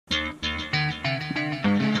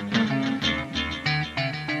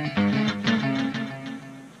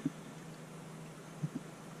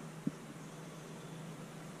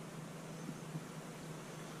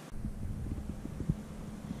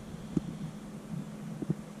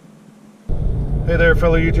Hey there,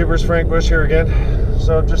 fellow YouTubers, Frank Bush here again.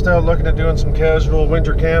 So I'm just out looking at doing some casual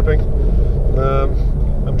winter camping.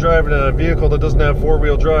 I'm driving a vehicle that doesn't have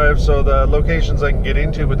four-wheel drive, so the locations I can get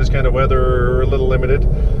into with this kind of weather are a little limited.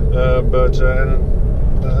 But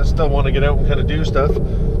I still want to get out and kind of do stuff.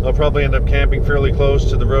 I'll probably end up camping fairly close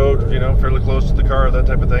to the road, you know, fairly close to the car, that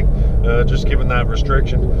type of thing, just given that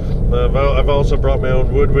restriction. I've also brought my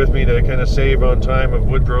own wood with me to kind of save on time of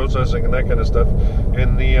wood processing and that kind of stuff.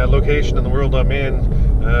 In the location in the world I'm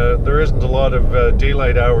in, there isn't a lot of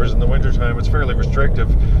daylight hours in the wintertime. It's fairly restrictive.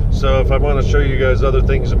 So if I want to show you guys other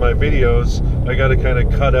things in my videos, I got to kind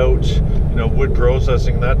of cut out, you know, wood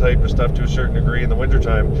processing and that type of stuff to a certain degree in the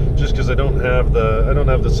wintertime, just because I don't have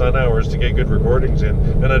the sun hours to get good recordings in,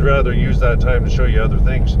 and I'd rather use that time to show you other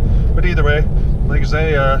things. But either way, like I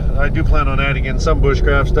say, I do plan on adding in some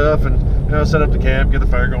bushcraft stuff and, you know, set up the camp, get the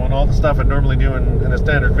fire going, all the stuff I normally do in a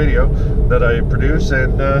standard video that I produce.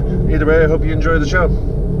 And either way, I hope you enjoy the show.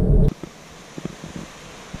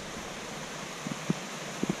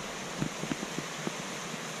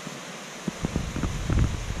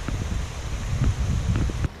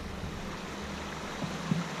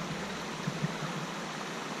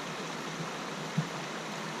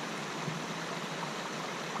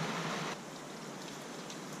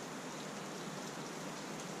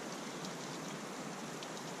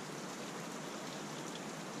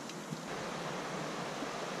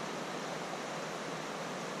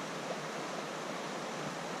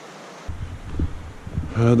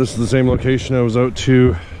 This is the same location I was out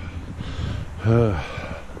to a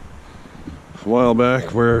while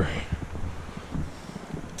back, where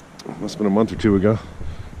it must have been a month or two ago,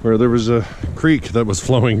 where there was a creek that was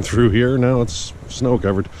flowing through here. Now it's snow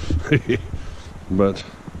covered. But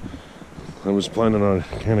I was planning on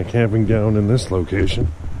kind of camping down in this location.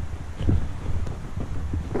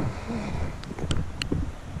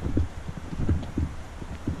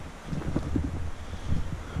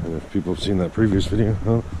 People have seen that previous video.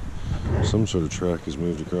 Oh, some sort of track has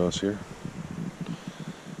moved across here.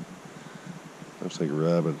 Looks like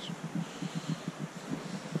rabbits.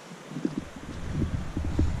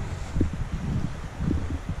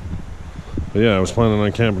 But yeah, I was planning on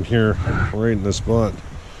camping here, right in this spot,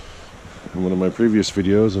 in one of my previous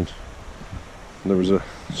videos, and there was a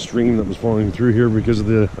stream that was flowing through here because of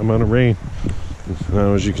the amount of rain.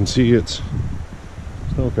 Now, as you can see, it's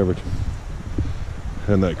snow covered.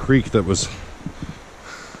 And that creek that was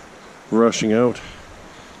rushing out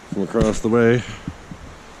from across the way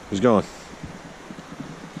is gone.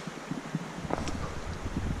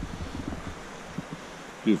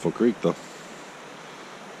 Beautiful creek, though. You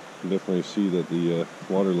can definitely see that the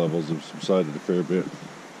water levels have subsided a fair bit.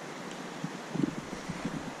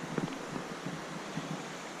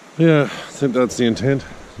 Yeah, I think that's the intent.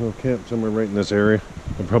 We'll camp somewhere right in this area.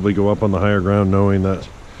 I'll probably go up on the higher ground, knowing that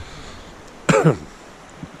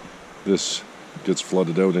this gets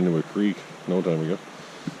flooded out into a creek no time ago.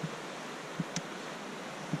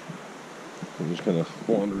 I'm just kind of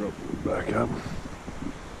wander up and back up.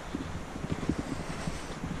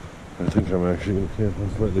 I think I'm actually going to camp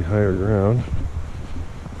on slightly higher ground.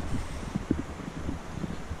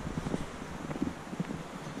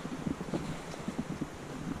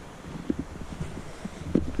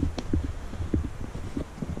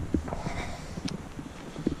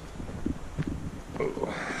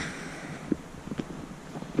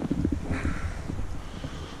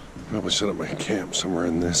 Probably set up my camp somewhere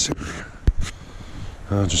in this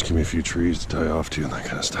area. Just give me a few trees to tie off to and that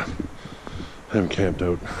kind of stuff. I haven't camped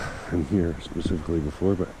out in here specifically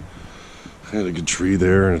before, but I had a good tree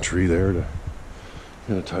there and a tree there to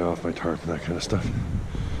kind of tie off my tarp and that kind of stuff.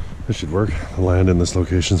 This should work. The land in this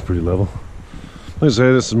location is pretty level. Like I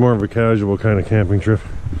say, this is more of a casual kind of camping trip.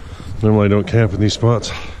 Normally I don't camp in these spots.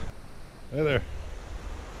 Hey there.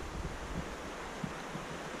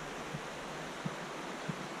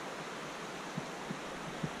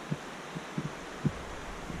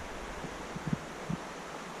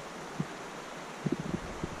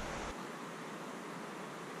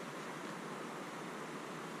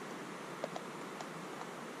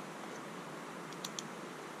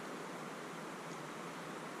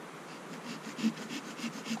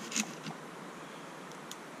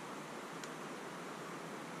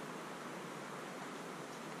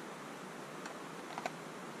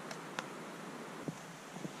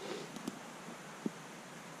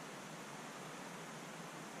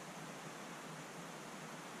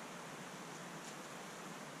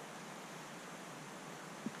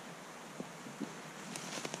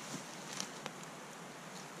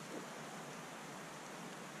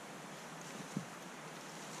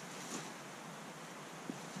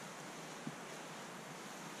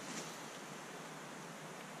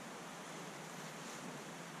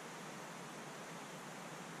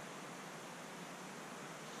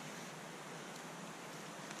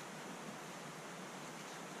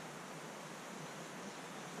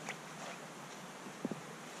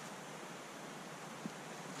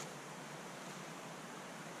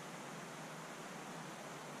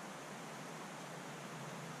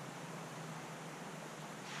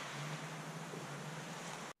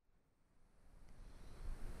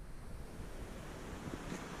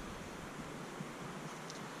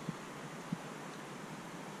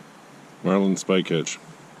 marlin spike hitch.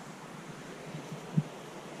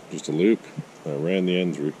 Just a loop. I ran the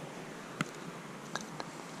end through.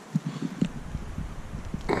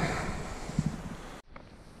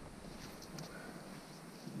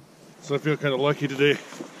 So I feel kind of lucky today.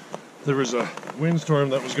 There was a windstorm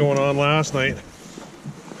that was going on last night.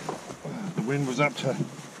 The wind was up to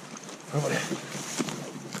probably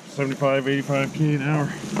 75, 85 km an hour.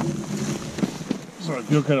 So I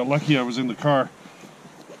feel kind of lucky I was in the car.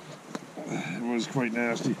 It was quite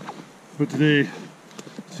nasty. But today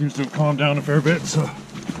seems to have calmed down a fair bit, so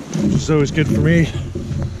it's always good for me.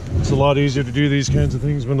 It's a lot easier to do these kinds of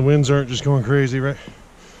things when the winds aren't just going crazy, right?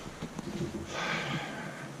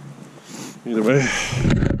 Either way,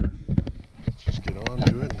 let's just get on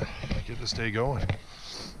to it and get this day going.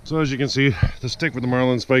 So as you can see, the stick with the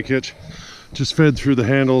marlin spike hitch just fed through the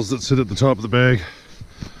handles that sit at the top of the bag.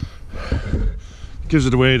 Gives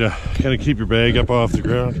it a way to kind of keep your bag up off the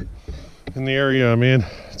ground. In the area I'm in,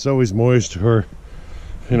 it's always moist, or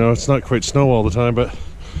you know, it's not quite snow all the time, but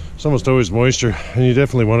it's almost always moisture, and you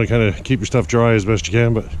definitely want to kind of keep your stuff dry as best you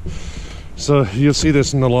can. But so you'll see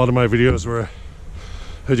this in a lot of my videos where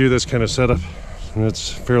I do this kind of setup, and it's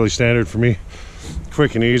fairly standard for me.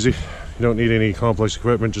 Quick and easy. You don't need any complex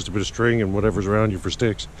equipment, just a bit of string and whatever's around you for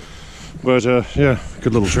sticks. But yeah,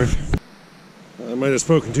 good little trick. I might have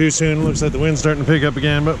spoken too soon. Looks like the wind's starting to pick up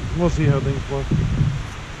again, but we'll see how things flow.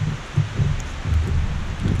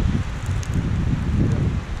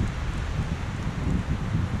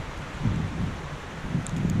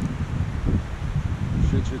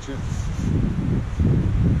 Shit.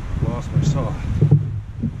 Lost my saw.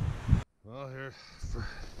 Well, here.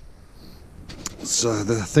 So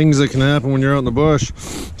the things that can happen when you're out in the bush.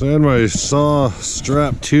 So I had my saw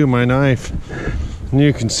strapped to my knife, and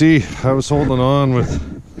you can see I was holding on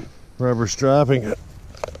with rubber strapping it.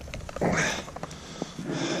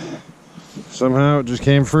 Somehow it just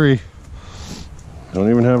came free. Don't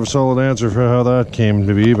even have a solid answer for how that came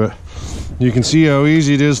to be, but you can see how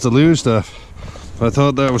easy it is to lose stuff. I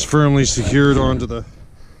thought that was firmly secured onto the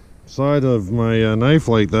side of my knife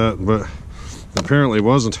like that, but apparently it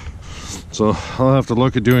wasn't. So I'll have to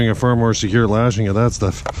look at doing a far more secure lashing of that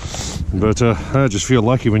stuff. But I just feel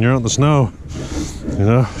lucky when you're out in the snow. You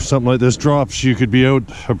know, something like this drops, you could be out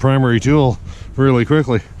a primary tool really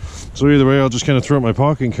quickly. So either way, I'll just kind of throw it in my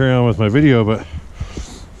pocket and carry on with my video. But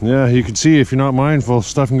yeah, you can see if you're not mindful,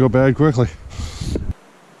 stuff can go bad quickly.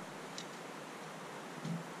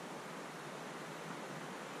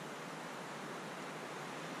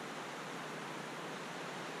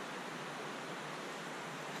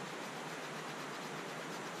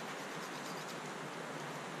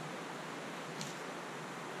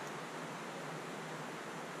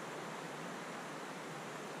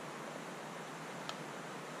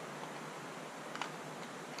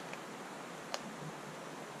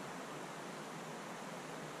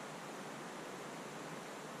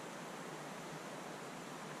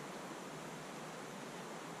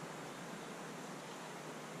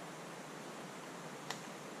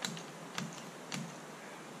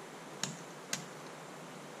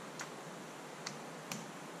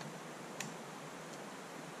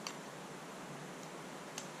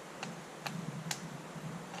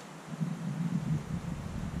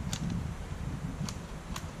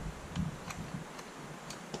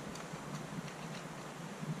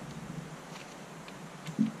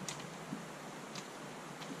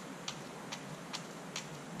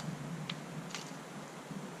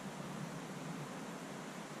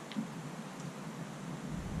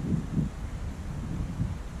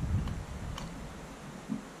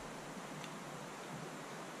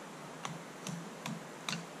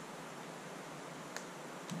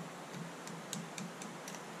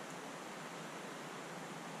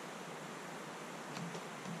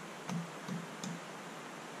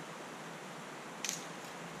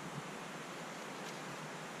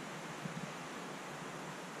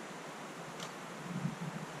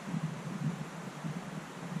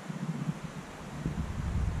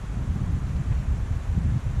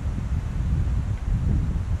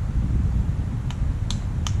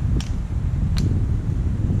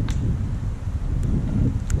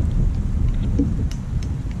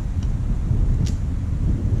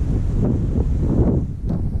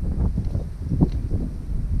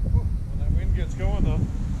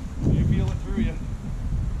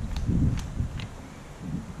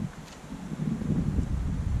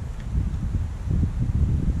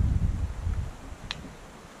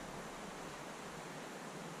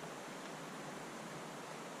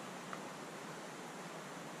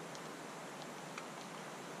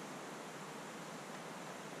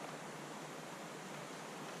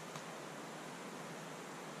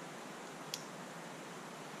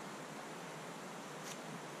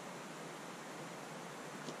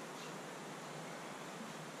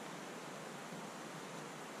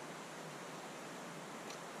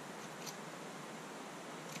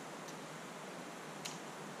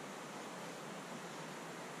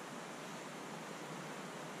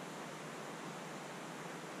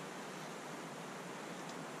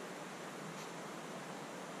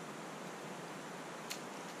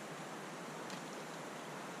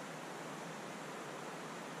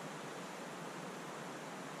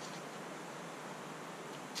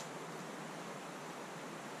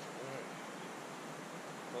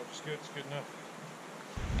 It's good. It's good enough.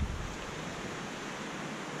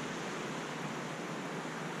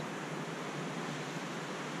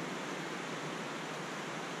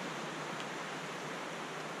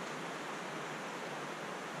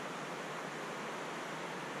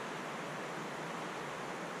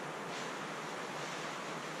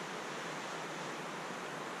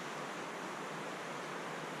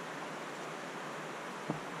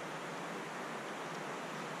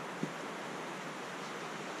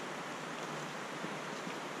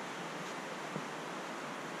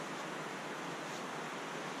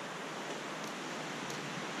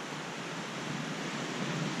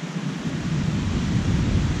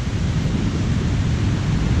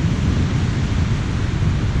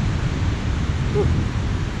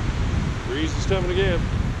 Breeze is coming again.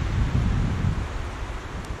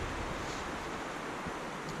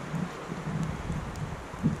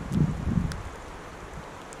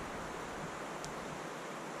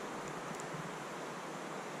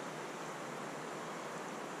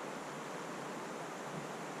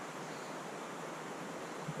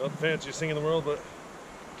 Not the fanciest thing in the world, but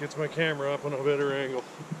gets my camera up on a better angle.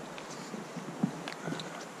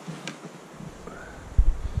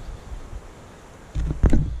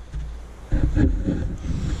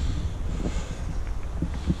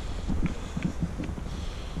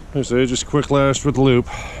 I say just quick lash with the loop,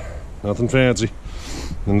 nothing fancy.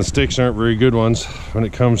 And the sticks aren't very good ones when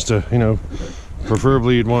it comes to, you know,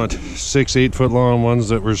 preferably you'd want 6-8 foot long ones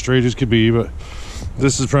that were straight as could be, but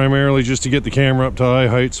this is primarily just to get the camera up to eye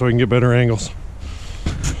height so I can get better angles.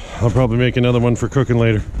 I'll probably make another one for cooking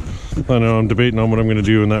later. I know I'm debating on what I'm going to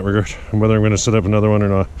do in that regard and whether I'm going to set up another one or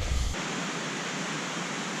not.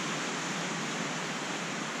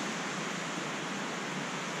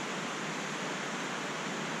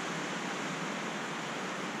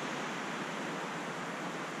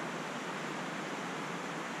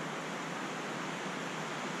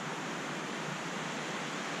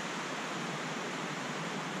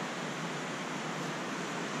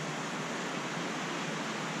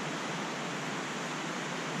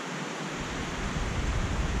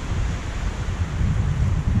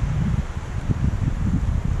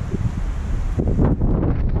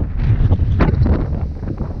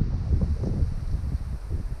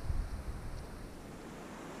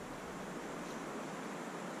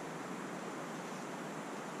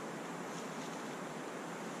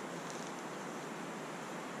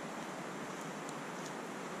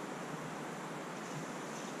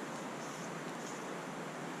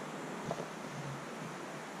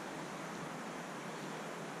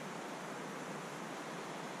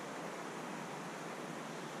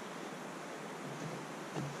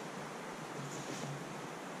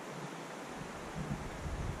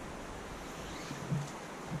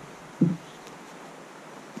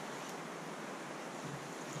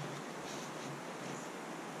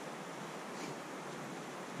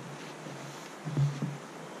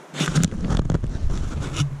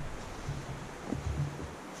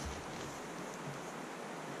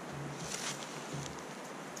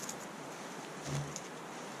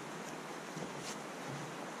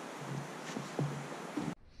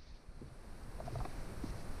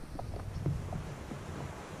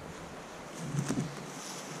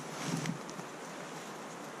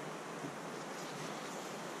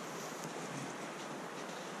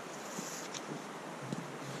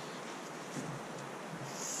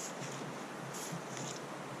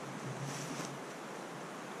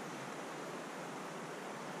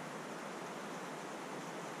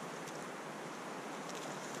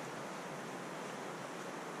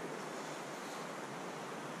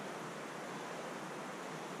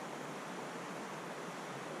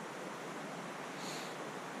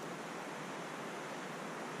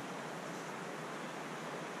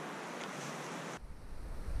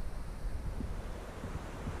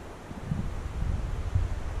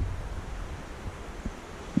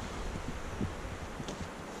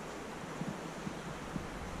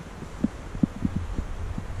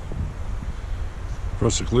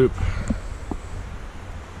 Prusik loop.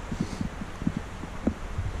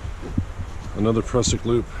 Another Prusik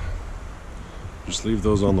loop. Just leave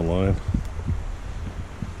those on the line.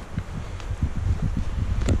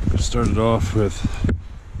 I started off with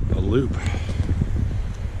a loop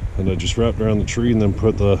and I just wrapped around the tree and then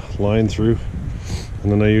put the line through,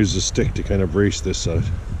 and then I used a stick to kind of brace this side.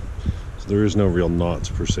 So there is no real knots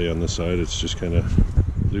per se on this side, it's just kind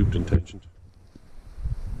of looped and tensioned.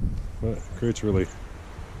 But it creates really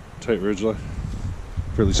tight ridge line,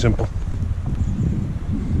 fairly simple.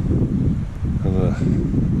 And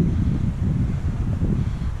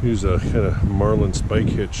use a kind of marlin spike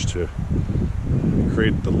hitch to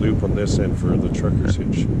create the loop on this end for the trucker's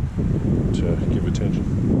hitch to give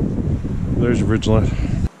attention. There's your bridge line.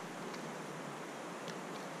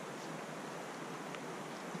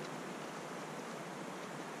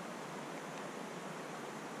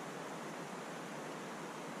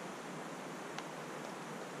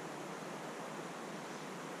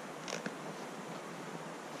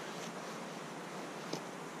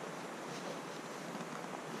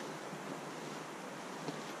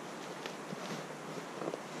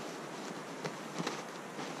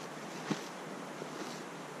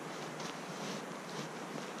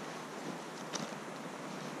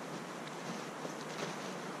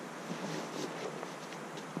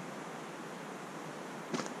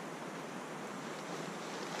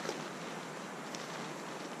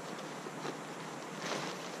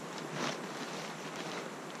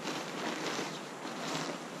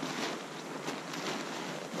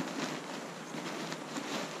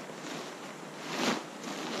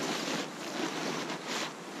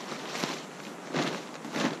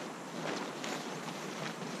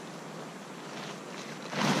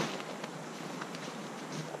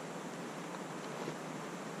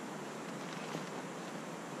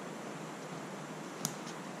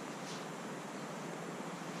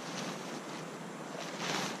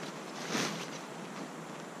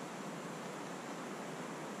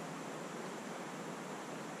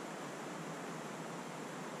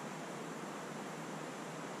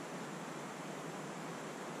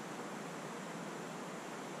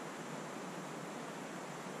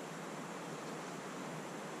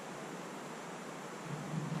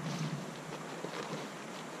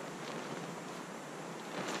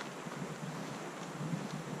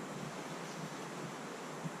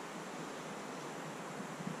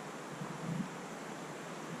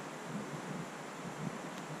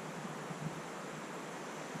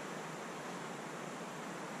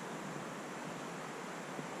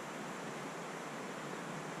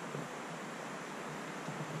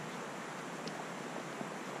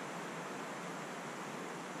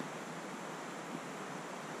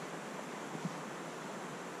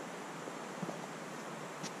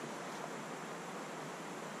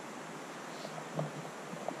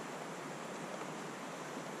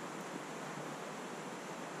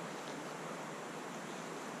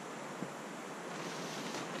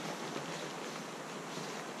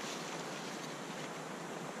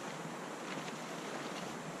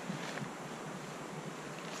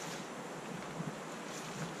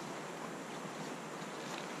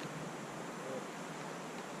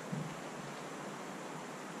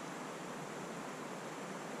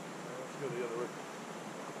 Go the other way.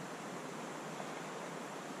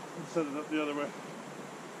 Let's set it up the other way.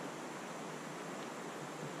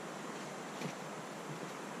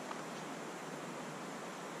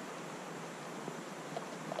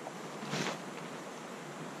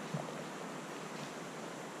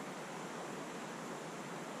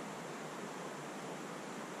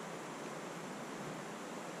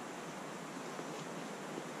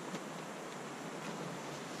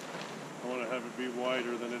 I want to have it be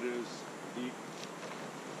wider than it is deep.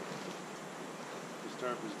 This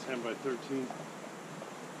tarp is 10 by 13.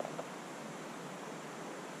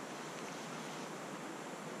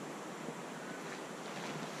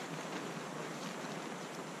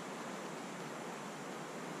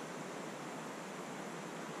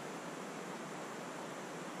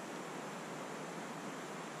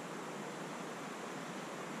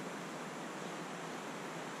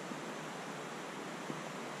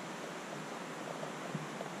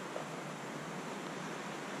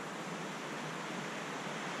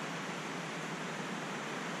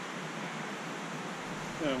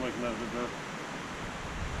 Yeah, I'm liking that a bit better.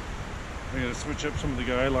 I gotta switch up some of the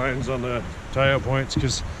guy lines on the tie-out points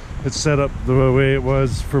because it's set up the way it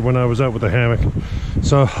was for when I was out with the hammock.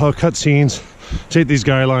 So I'll cut scenes, take these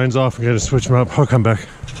guy lines off and gotta switch them up. I'll come back.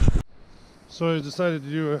 So I decided to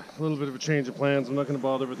do a little bit of a change of plans. I'm not going to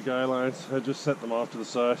bother with the guy lines. I just set them off to the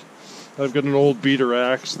side. I've got an old beater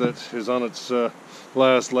axe that is on its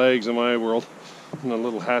last legs in my world, and a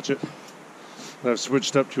little hatchet. And I've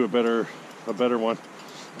switched up to a better one.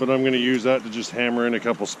 But I'm going to use that to just hammer in a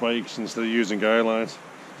couple spikes instead of using guy lines.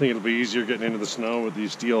 I think it'll be easier getting into the snow with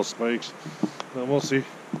these steel spikes. We'll see.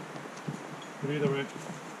 But either way,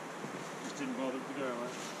 just didn't bother with the guy lines.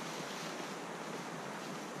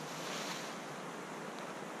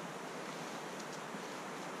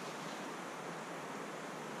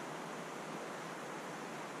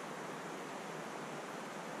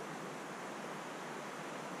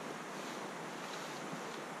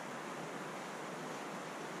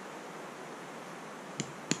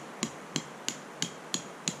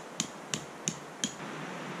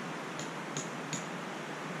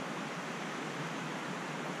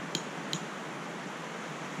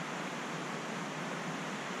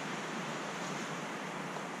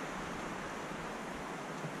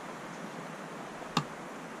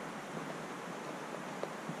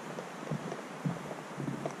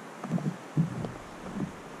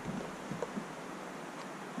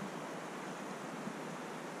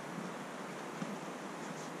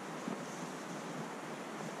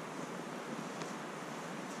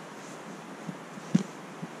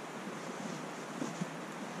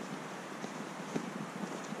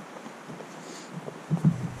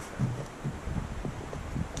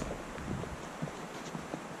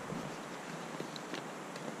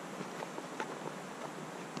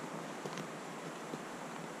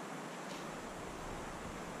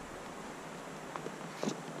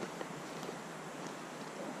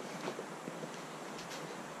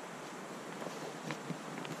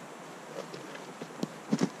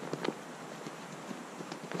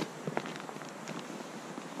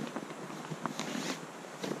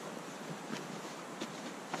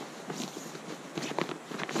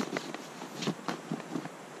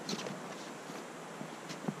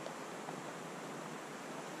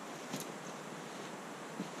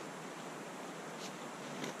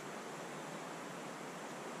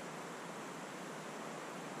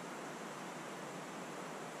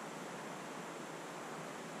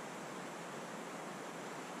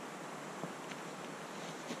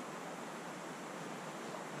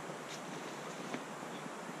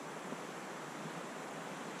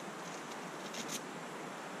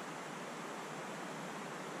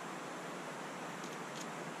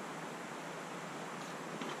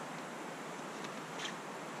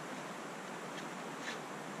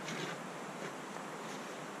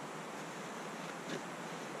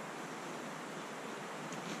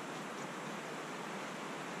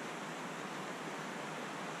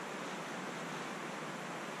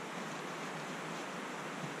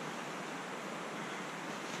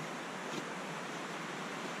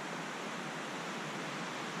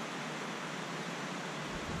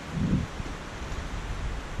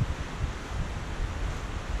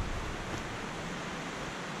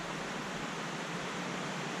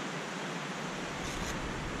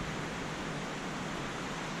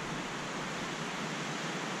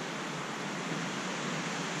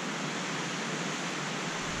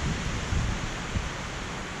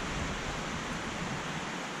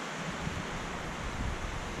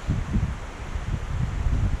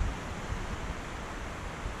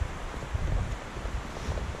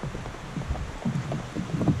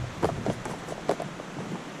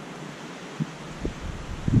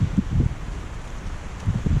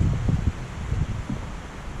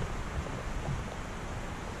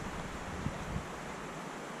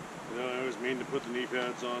 To put the knee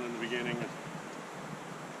pads on in the beginning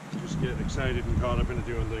and just get excited and caught up into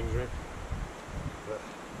doing things, right? But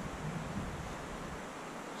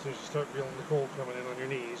as soon as you start feeling the cold coming in on your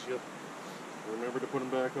knees, you'll remember to put them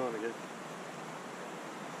back on again.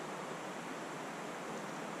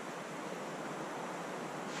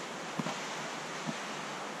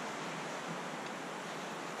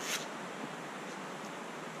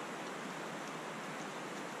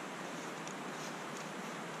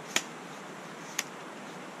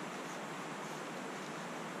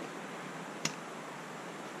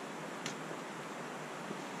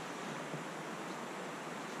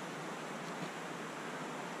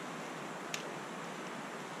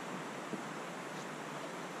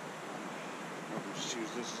 Just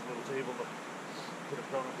use this as a little table to put a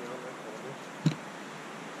product on there.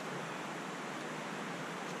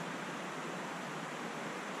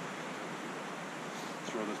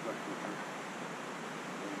 Throw this back to the car.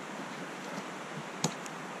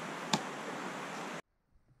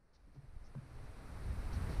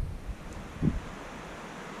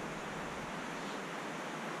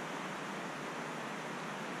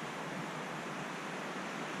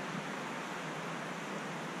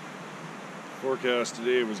 Forecast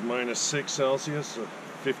today was -6 Celsius, so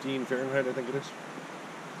 15 Fahrenheit I think it is.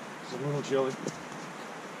 It's a little chilly.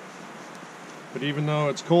 But even though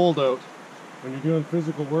it's cold out, when you're doing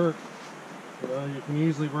physical work, you can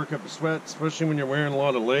easily work up a sweat, especially when you're wearing a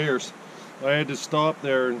lot of layers. I had to stop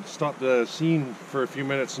there and stop the scene for a few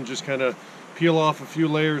minutes and just kind of peel off a few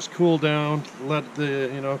layers, cool down, let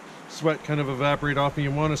the sweat kind of evaporate off me.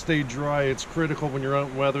 You want to stay dry. It's critical when you're out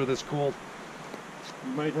in weather this cold.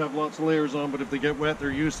 You might have lots of layers on, but if they get wet, they're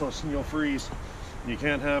useless and you'll freeze. You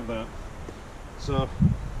can't have that. So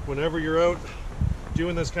whenever you're out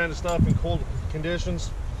doing this kind of stuff in cold conditions,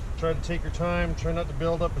 try to take your time, try not to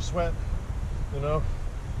build up a sweat. I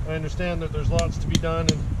understand that there's lots to be done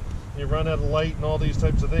and you run out of light and all these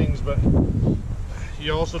types of things, but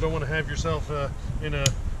you also don't want to have yourself in a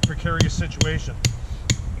precarious situation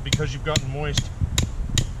because you've gotten moist.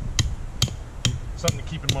 Something to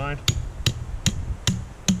keep in mind.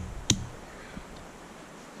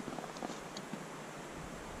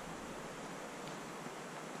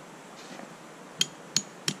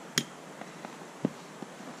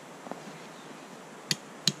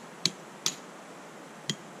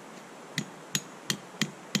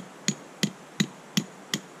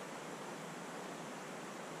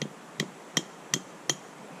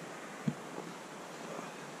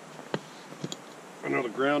 I know the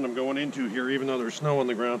ground I'm going into here, even though there's snow on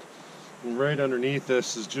the ground, and right underneath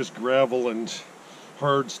this is just gravel and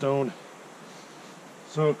hard stone.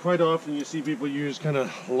 So quite often you see people use kind of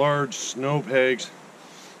large snow pegs.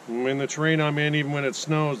 And in the terrain I'm in, even when it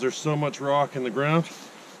snows, there's so much rock in the ground,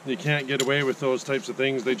 you can't get away with those types of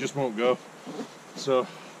things. They just won't go. So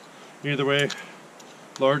either way,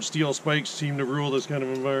 large steel spikes seem to rule this kind of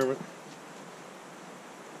environment.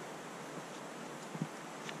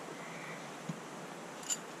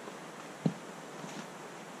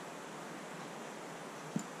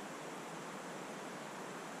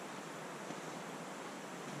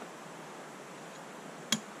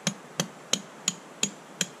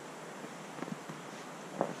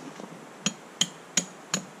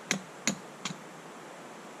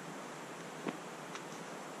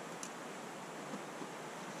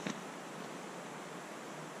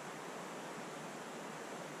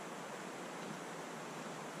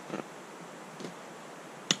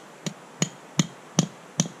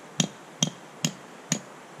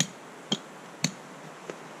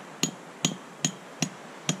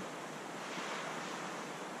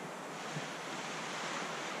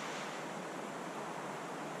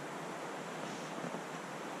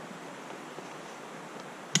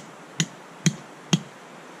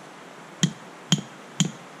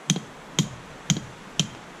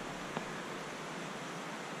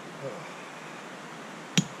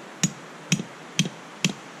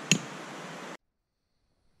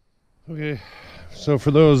 Okay, so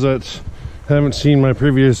for those that haven't seen my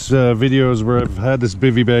previous videos where I've had this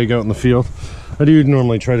bivvy bag out in the field, I do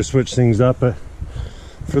normally try to switch things up, but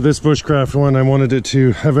for this bushcraft one I wanted it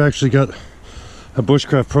to, I've actually got a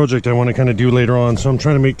bushcraft project I want to kind of do later on, so I'm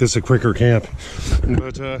trying to make this a quicker camp.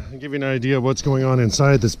 But I'll give you an idea of what's going on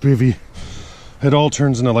inside this bivvy. It all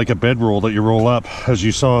turns into like a bedroll that you roll up, as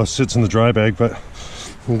you saw, sits in the dry bag, but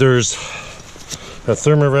There's a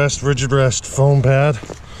thernarest ridgerest foam pad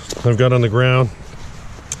I've got on the ground.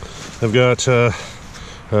 I've got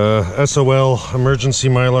SOL emergency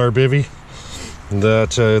mylar bivvy,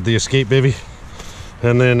 that the escape bivvy,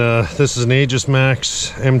 and then this is an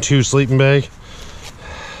aegismax M2 sleeping bag.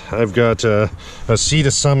 I've got a Sea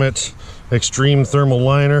to Summit extreme thermal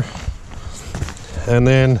liner, and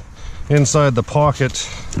then inside the pocket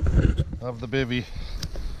of the bivvy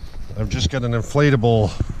I've just got an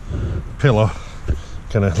inflatable pillow.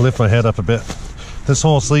 Kind of lift my head up a bit. This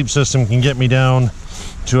whole sleep system can get me down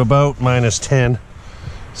to about -10.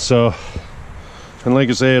 So, and like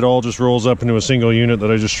I say, it all just rolls up into a single unit that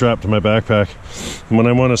I just strap to my backpack. And when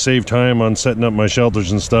I want to save time on setting up my shelters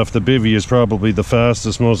and stuff, the bivvy is probably the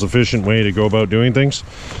fastest, most efficient way to go about doing things.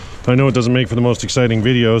 I know it doesn't make for the most exciting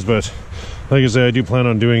videos, but like I say, I do plan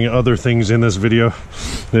on doing other things in this video.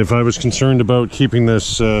 If I was concerned about keeping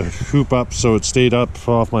this hoop up so it stayed up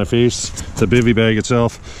off my face, the bivvy bag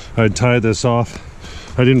itself, I'd tie this off.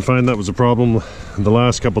 I didn't find that was a problem the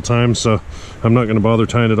last couple times, so I'm not going to bother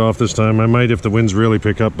tying it off this time. I might if the winds really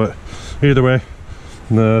pick up, but either way,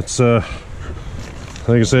 that's like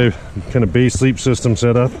I say, kind of base sleep system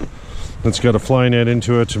set up. It's got a fly net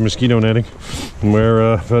into it, mosquito netting,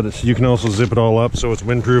 where but you can also zip it all up so it's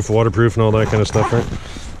windproof, waterproof, and all that kind of stuff, right?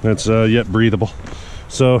 It's yet breathable.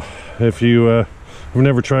 So if you have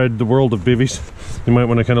never tried the world of bivvies, you might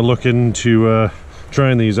want to kind of look into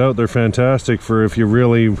trying these out. They're fantastic for if you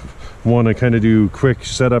really want to kind of do quick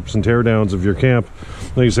setups and teardowns of your camp.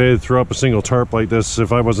 Like I say, throw up a single tarp like this.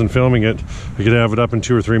 If I wasn't filming it, I could have it up in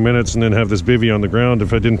 2 or 3 minutes and then have this bivvy on the ground.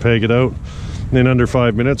 If I didn't peg it out, in under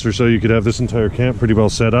 5 minutes or so, you could have this entire camp pretty well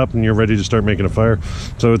set up and you're ready to start making a fire.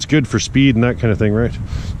 So it's good for speed and that kind of thing, right?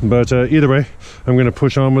 But either way, I'm going to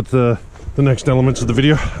push on with the next elements of the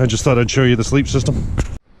video. I just thought I'd show you the sleep system.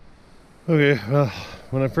 Okay, well,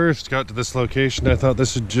 when I first got to this location, I thought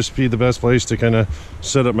this would just be the best place to kind of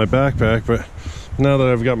set up my backpack, but now that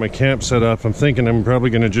I've got my camp set up, I'm thinking I'm probably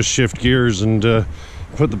going to just shift gears and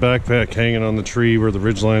put the backpack hanging on the tree where the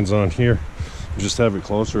ridgeline's on here. Just have it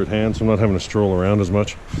closer at hand so I'm not having to stroll around as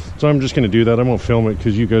much. So I'm just going to do that. I won't film it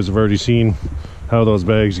because you guys have already seen how those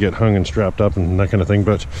bags get hung and strapped up and that kind of thing,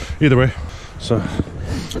 but either way, so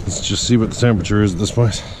let's just see what the temperature is at this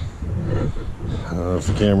point. I don't know if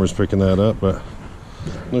the camera's picking that up, but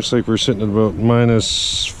looks like we're sitting at about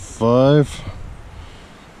 -5.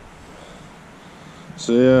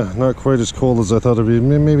 So yeah, not quite as cold as I thought it'd be.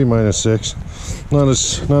 Maybe -6. Not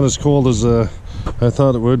as cold as I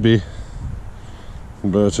thought it would be.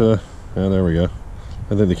 But yeah, there we go.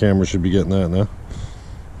 I think the camera should be getting that now.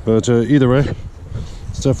 But either way,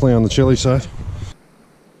 it's definitely on the chilly side.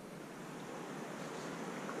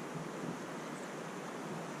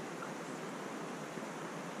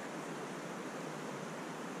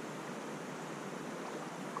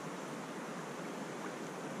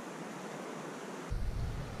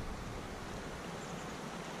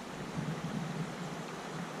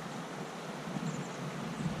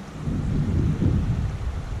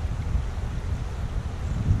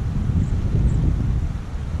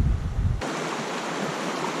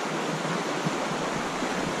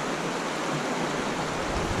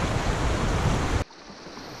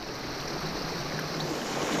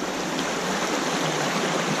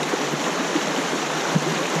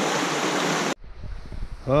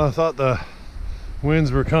 Well, I thought the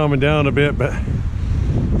winds were calming down a bit, but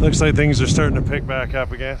looks like things are starting to pick back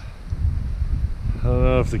up again. I don't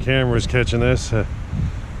know if the camera's catching this. I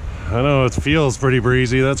know it feels pretty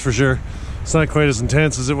breezy, that's for sure. It's not quite as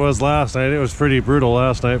intense as it was last night. It was pretty brutal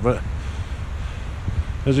last night, but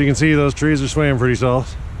as you can see, those trees are swaying pretty solid.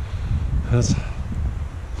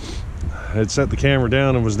 I'd set the camera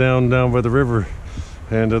down and was down by the river,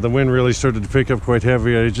 and the wind really started to pick up quite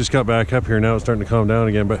heavy. I just got back up here now. It's starting to calm down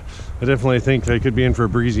again, but I definitely think I could be in for a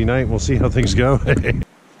breezy night. We'll see how things go.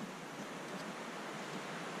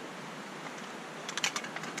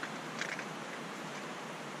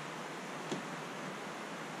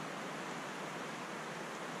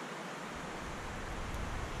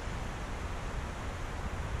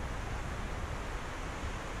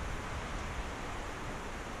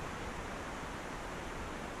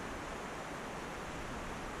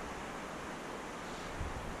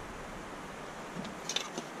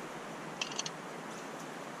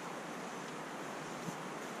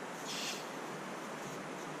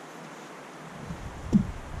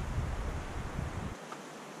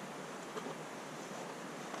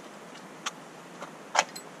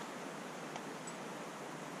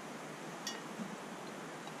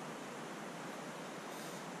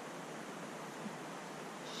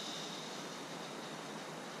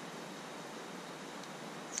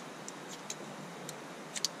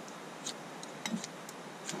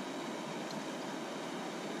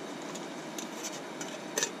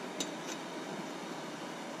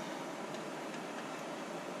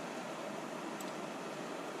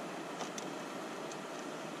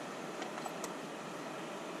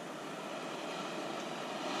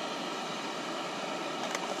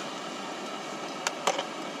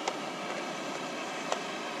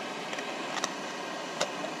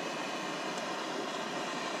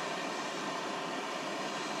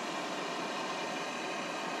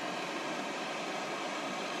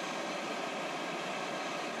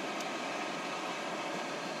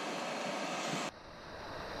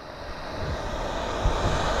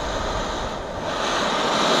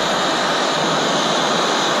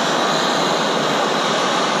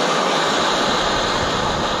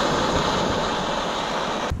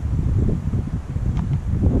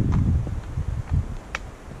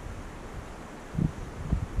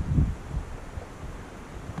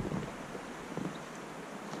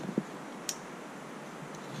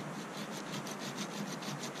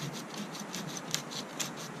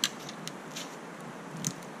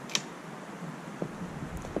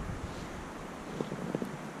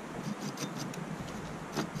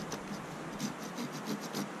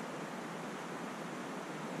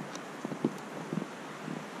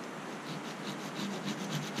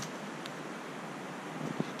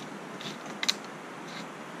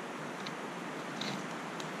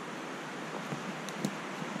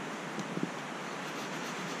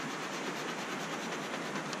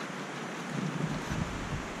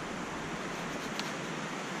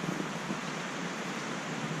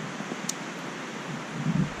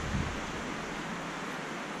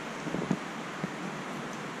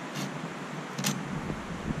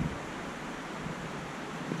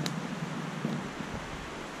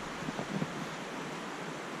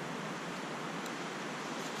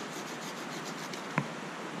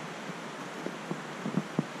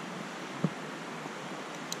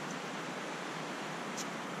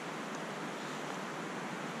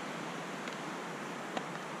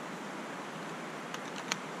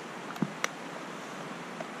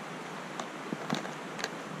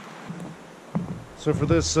 So for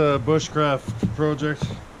this bushcraft project,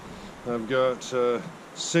 I've got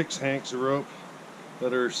 6 hanks of rope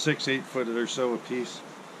that are 6 8-footed or so a piece.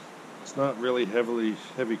 It's not really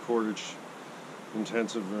heavy cordage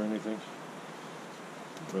intensive or anything,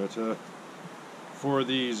 but for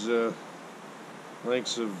these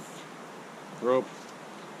lengths of rope,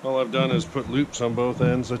 all I've done is put loops on both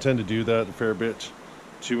ends. I tend to do that a fair bit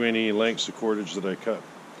to any lengths of cordage that I cut.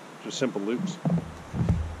 Just simple loops.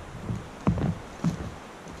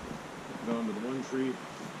 Onto the one tree.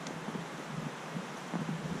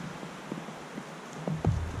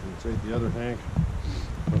 And take the other hank,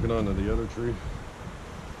 hook it onto the other tree.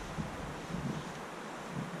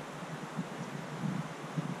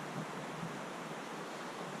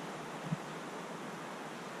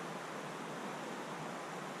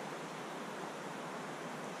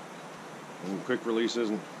 And quick release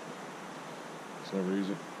it's never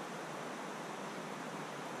easy.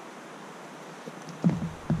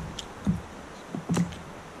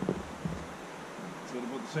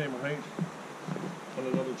 Same height on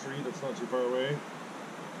another tree that's not too far away.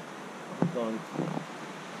 Hook on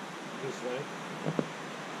this length.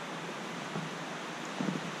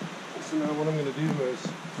 So now what I'm going to do is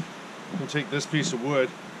I'm going to take this piece of wood,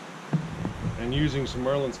 and using some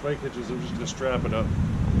marlin spike hitches, I'm just going to strap it up.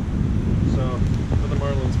 So for the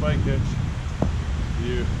marlin spike hitch,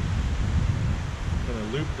 you kind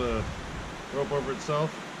of loop the rope over itself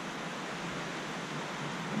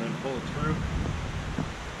and then pull it through.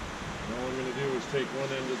 All I'm going to do is take one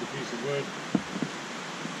end of the piece of wood,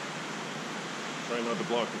 try not to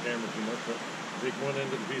block the camera too much, but take one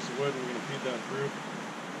end of the piece of wood and we're going to feed that through.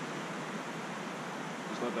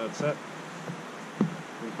 Just let that set.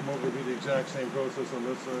 We'll come over and do the exact same process on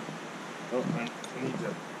this side. Oh, I need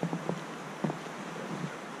to a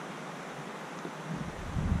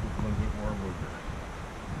little bit more wood there.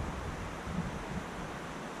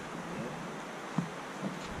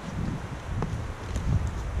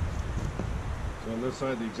 On this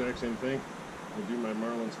side, the exact same thing. I'll do my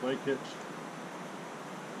marlin spike hitch.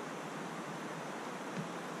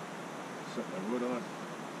 Set my wood on.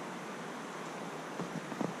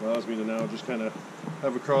 Allows me to now just kind of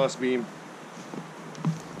have a cross beam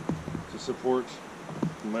to support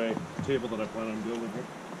my table that I plan on building here.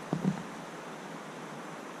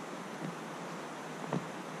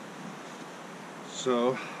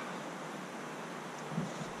 So,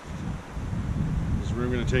 this is where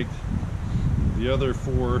I'm going to take the other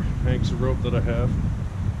 4 hanks of rope that I have,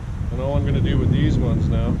 and all I'm going to do with these ones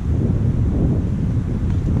now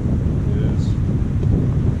is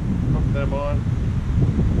hook them on,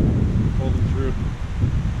 pull them through.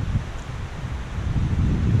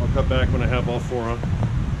 I'll cut back when I have all 4 on.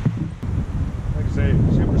 Like I say,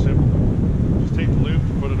 super simple. Just take the loop,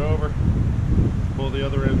 put it over, pull the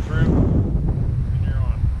other end through, and you're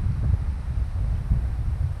on.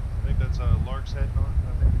 I think that's a lark's head knot,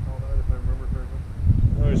 I think they call that, if I remember correctly.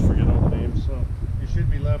 I always forget all the names. So you should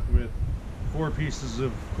be left with 4 pieces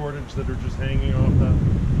of cordage that are just hanging off that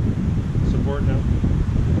support now.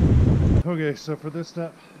 Okay, so for this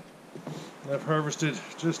step, I've harvested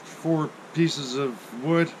just 4 pieces of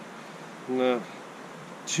wood, and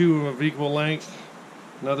 2 of equal length,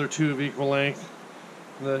 another 2 of equal length.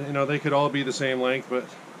 You know, they could all be the same length, but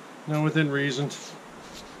you know, within reason,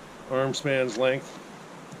 arm spans length.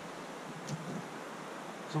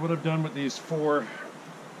 So what I've done with these 4,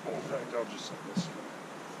 in fact, I'll just set this here.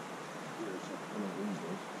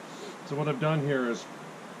 So what I've done here is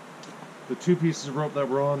the 2 pieces of rope that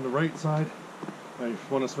were on the right side, I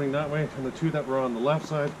want to swing that way, and the 2 that were on the left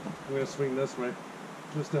side, I'm going to swing this way,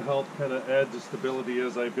 just to help kind of add to stability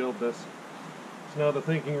as I build this. So now the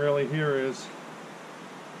thinking really here is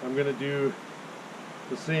I'm going to do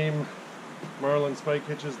the same marlin spike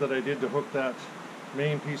hitches that I did to hook that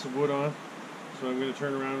main piece of wood on. So I'm going to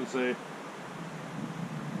turn around and say,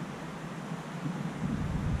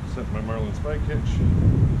 set my marlin spike hitch,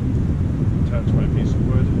 attach my piece of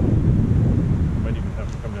wood. I might even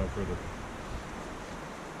have to come down further.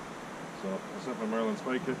 So I'll set my marlin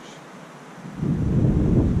spike hitch.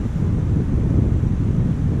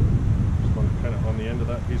 Just want to kind of on the end of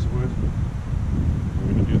that piece of wood.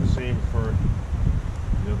 I'm going to do the same for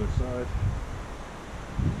the other side.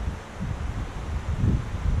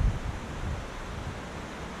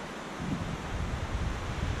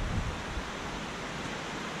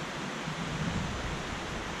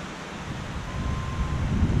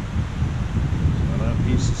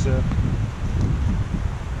 Set. Do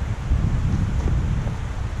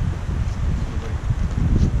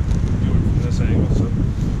it from this angle. So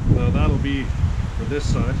now that'll be for this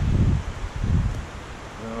side.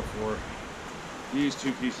 Now for these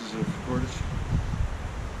 2 pieces of cordage.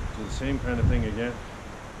 Do the same kind of thing again.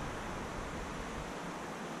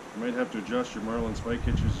 You might have to adjust your marlin spike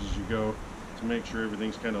hitches as you go to make sure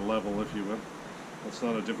everything's kind of level, if you will. That's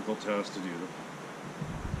not a difficult task to do though.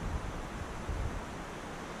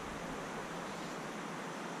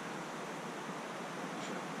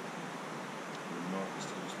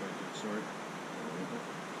 Sorry.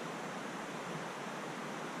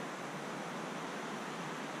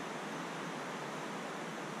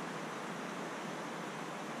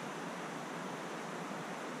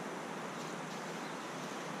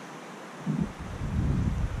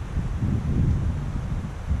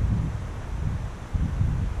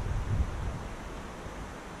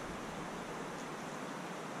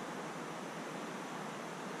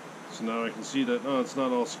 So now I can see that, oh, it's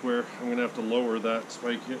not all square. I'm going to have to lower that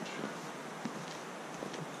spike hitch.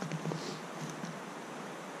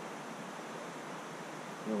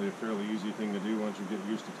 Really a fairly easy thing to do once you get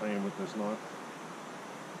used to playing with this knot.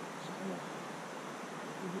 Just kind of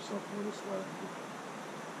give yourself a little slack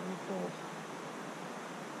and pull.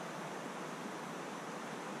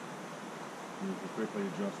 And you can quickly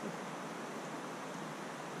adjust it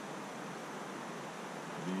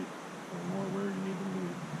to be more where you need them to be.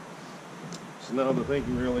 So now the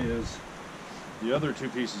thinking really is the other two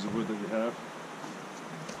pieces of wood that you have.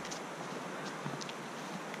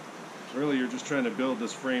 Really, you're just trying to build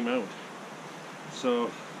this frame out.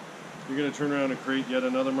 So you're going to turn around and create yet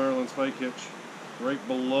another marlin spike hitch right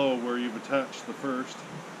below where you've attached the first.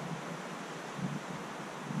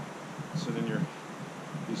 Sit in your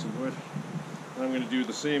piece of wood. And I'm going to do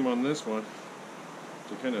the same on this one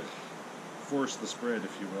to kind of force the spread,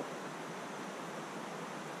 if you will.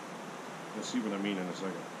 You'll see what I mean in a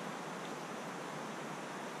second.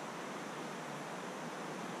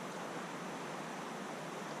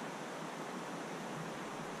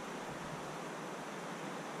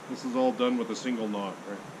 This is all done with a single knot,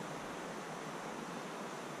 right?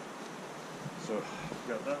 So, I've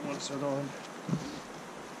got that one set on.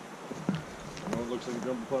 I know it looks like a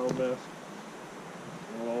jumble pile mess.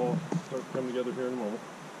 It'll all start to come together here in a moment.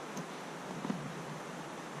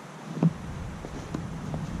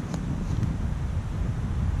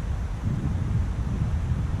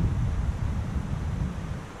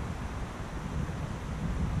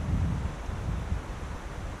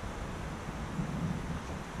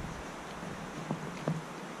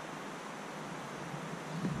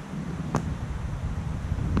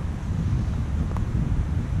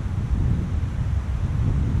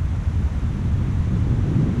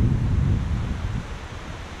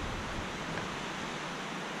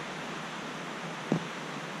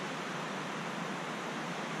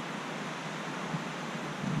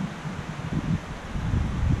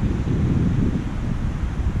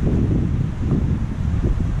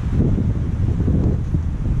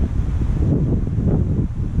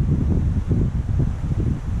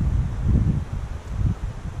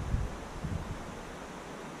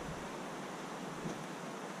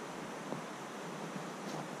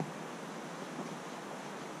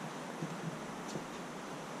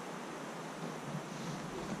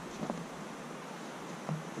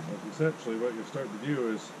 Essentially what you're starting to do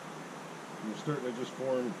is you're starting to just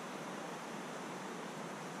form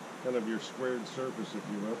kind of your squared surface, if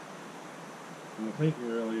you will. And the thinking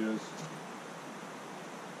really is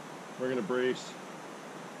we're going to brace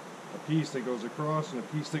a piece that goes across and a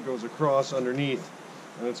piece that goes across underneath,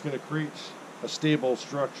 and it's going to create a stable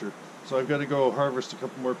structure. So I've got to go harvest a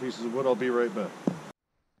couple more pieces of wood. I'll be right back.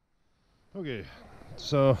 Okay,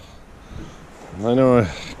 so I know I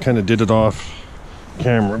kind of did it off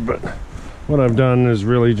camera, but what I've done is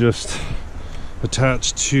really just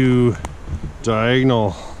attach two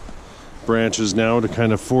diagonal branches now to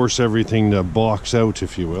kind of force everything to box out,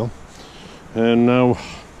 if you will. And now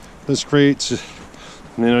this creates,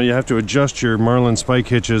 you know, you have to adjust your marlin spike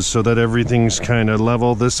hitches so that everything's kind of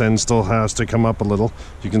level. This end still has to come up a little.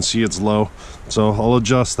 You can see it's low, so I'll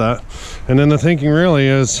adjust that. And then the thinking really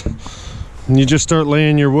is you just start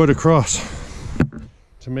laying your wood across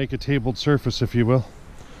to make a tabled surface, if you will.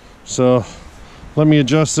 So let me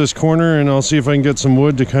adjust this corner and I'll see if I can get some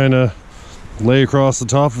wood to kind of lay across the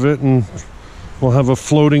top of it, and we'll have a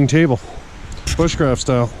floating table, bushcraft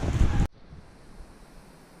style.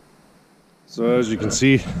 So as you can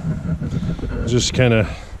see, just kind of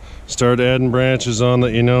start adding branches on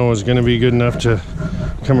that you know is going to be good enough to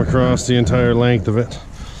come across the entire length of it.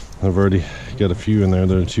 I've already got a few in there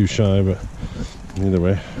that are too shy, but either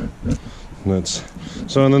way, that's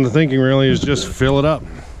so. And then the thinking really is just fill it up.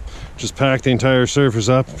 just pack the entire surface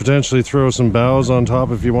up, potentially throw some boughs on top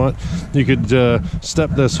if you want. You could step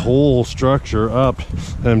this whole structure up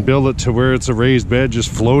and build it to where it's a raised bed just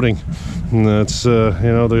floating. And that's you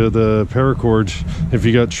know, the paracord, if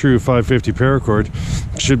you got true 550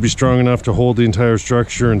 paracord, should be strong enough to hold the entire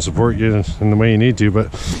structure and support you in the way you need to. But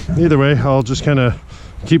either way, I'll just kind of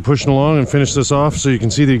keep pushing along and finish this off so you can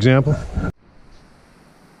see the example.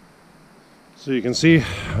 So you can see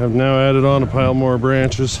I've now added on a pile more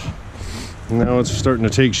branches. Now it's starting to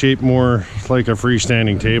take shape more like a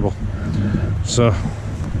freestanding table. So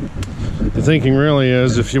the thinking really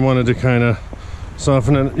is, if you wanted to kind of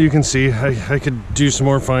soften it, you can see I could do some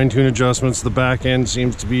more fine-tune adjustments. The back end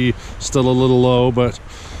seems to be still a little low, but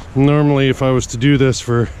normally if I was to do this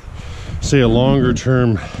for, say, a longer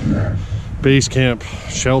term base camp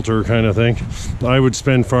shelter kind of thing, I would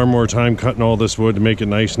spend far more time cutting all this wood to make it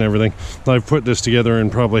nice and everything. I've put this together in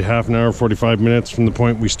probably half an hour, 45 minutes from the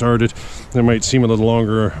point we started. It might seem a little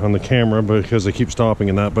longer on the camera because I keep stopping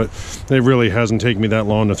and that, but it really hasn't taken me that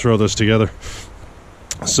long to throw this together.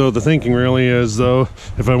 So the thinking really is, though,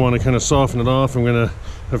 if I want to kind of soften it off,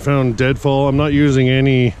 I found deadfall. I'm not using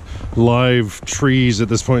any live trees at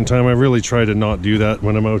this point in time. I really try to not do that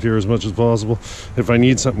when I'm out here as much as possible. If I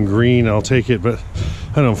need something green, I'll take it, but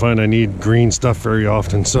I don't find I need green stuff very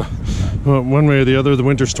often. So one way or the other, the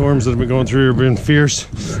winter storms that have been going through have been fierce.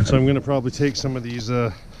 So I'm going to probably take some of these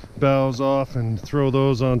boughs off and throw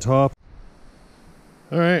those on top.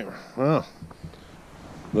 All right, well,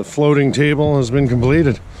 the floating table has been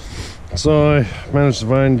completed. So I managed to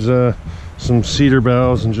find some cedar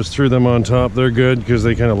boughs and just threw them on top. They're good because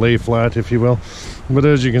they kind of lay flat, if you will. But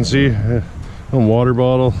as you can see, a water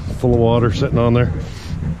bottle full of water sitting on there,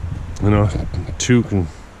 you know, toque and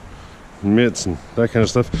mitts and that kind of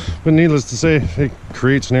stuff. But needless to say, it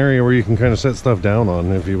creates an area where you can kind of set stuff down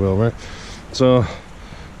on, if you will, right? So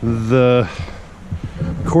the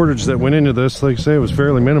cordage that went into this, like I say, was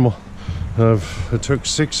fairly minimal. I took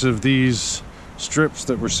 6 of these strips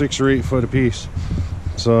that were 6 or 8 foot apiece.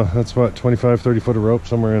 So that's what, 25, 30 foot of rope,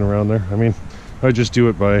 somewhere in around there. I mean, I just do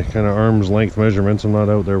it by kind of arm's length measurements. I'm not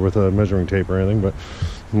out there with a measuring tape or anything, but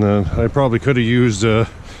I probably could have used a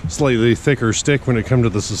slightly thicker stick when it comes to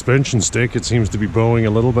the suspension stick. It seems to be bowing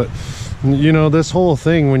a little, but you know, this whole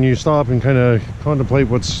thing, when you stop and kind of contemplate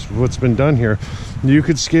what's been done here, you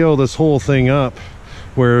could scale this whole thing up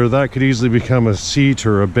where that could easily become a seat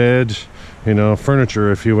or a bed, you know,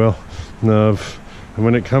 furniture, if you will. And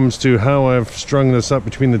when it comes to how I've strung this up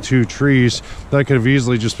between the 2 trees, that could have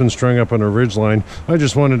easily just been strung up on a ridge line. I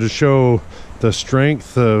just wanted to show the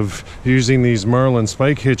strength of using these marlin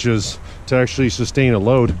spike hitches to actually sustain a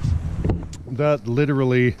load. That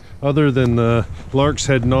literally, other than the lark's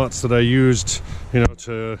head knots that I used, you know,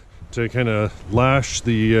 to kind of lash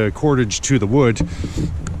the cordage to the wood,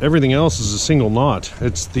 everything else is a single knot.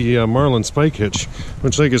 It's the marlin spike hitch,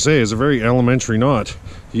 which, like I say, is a very elementary knot.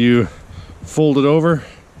 You fold it over,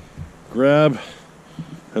 grab,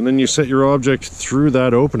 and then you set your object through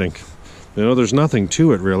that opening. You know, there's nothing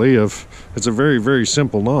to it really. It's a very, very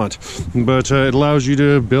simple knot, but it allows you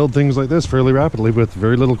to build things like this fairly rapidly with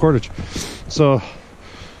very little cordage. So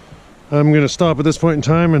I'm going to stop at this point in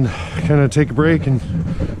time and kind of take a break and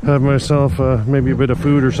have myself maybe a bit of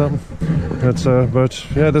food or something. But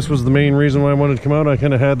yeah, this was the main reason why I wanted to come out. I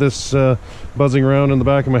kind of had this buzzing around in the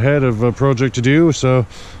back of my head of a project to do, so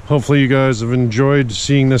hopefully you guys have enjoyed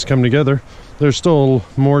seeing this come together. There's still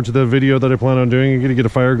more to the video that I plan on doing. I'm gonna get a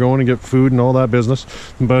fire going and get food and all that business,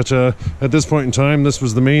 but at this point in time, this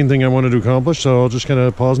was the main thing I wanted to accomplish, so I'll just kind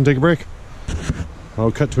of pause and take a break.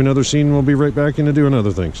 I'll cut to another scene and we'll be right back into doing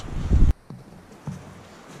other things.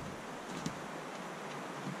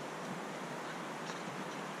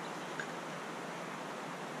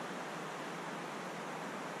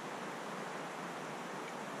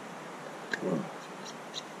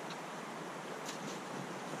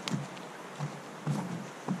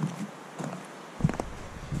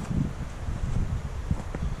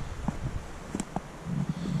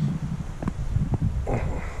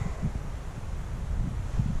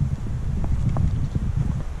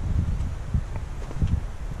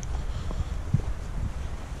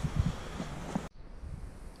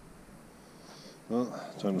 Well,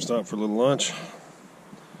 time to stop for a little lunch.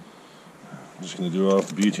 I'm just going to do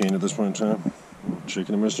off butane at this point in time.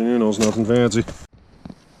 Chicken and Mr. Noodles, nothing fancy.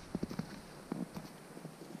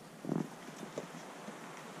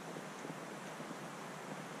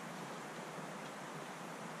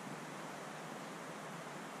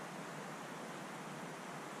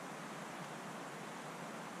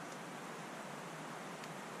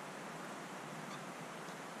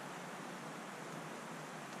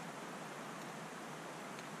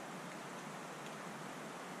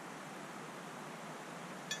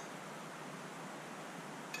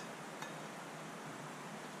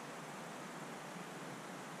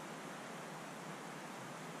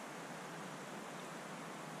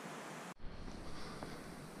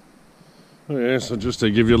 Okay, so just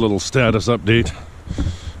to give you a little status update,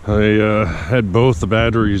 I had both the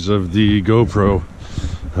batteries of the GoPro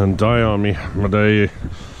and die on me, but I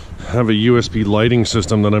have a USB lighting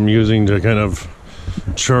system that I'm using to kind of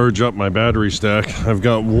charge up my battery stack. I've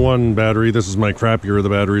got one battery. This is my crappier of the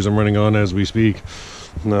batteries I'm running on as we speak.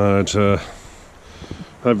 I've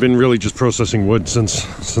been really just processing wood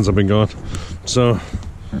since I've been gone. So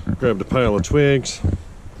grabbed a pile of twigs.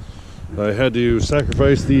 I had to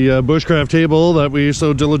sacrifice the bushcraft table that we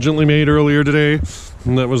so diligently made earlier today,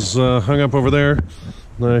 and that was hung up over there.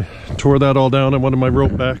 I tore that all down. I wanted my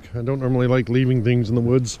rope back. I don't normally like leaving things in the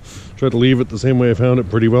woods. Try to leave it the same way I found it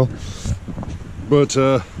pretty well. But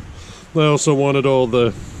I also wanted all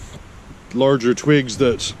the larger twigs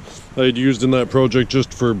that I had used in that project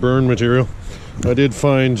just for burn material. I did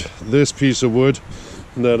find this piece of wood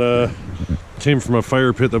that came from a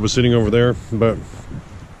fire pit that was sitting over there, but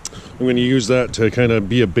I'm going to use that to kind of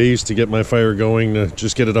be a base to get my fire going, to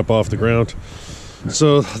just get it up off the ground.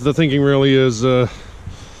 So the thinking really is that,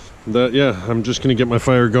 yeah, I'm just going to get my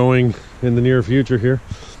fire going in the near future here,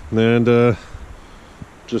 and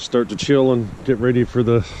just start to chill and get ready for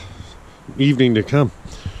the evening to come.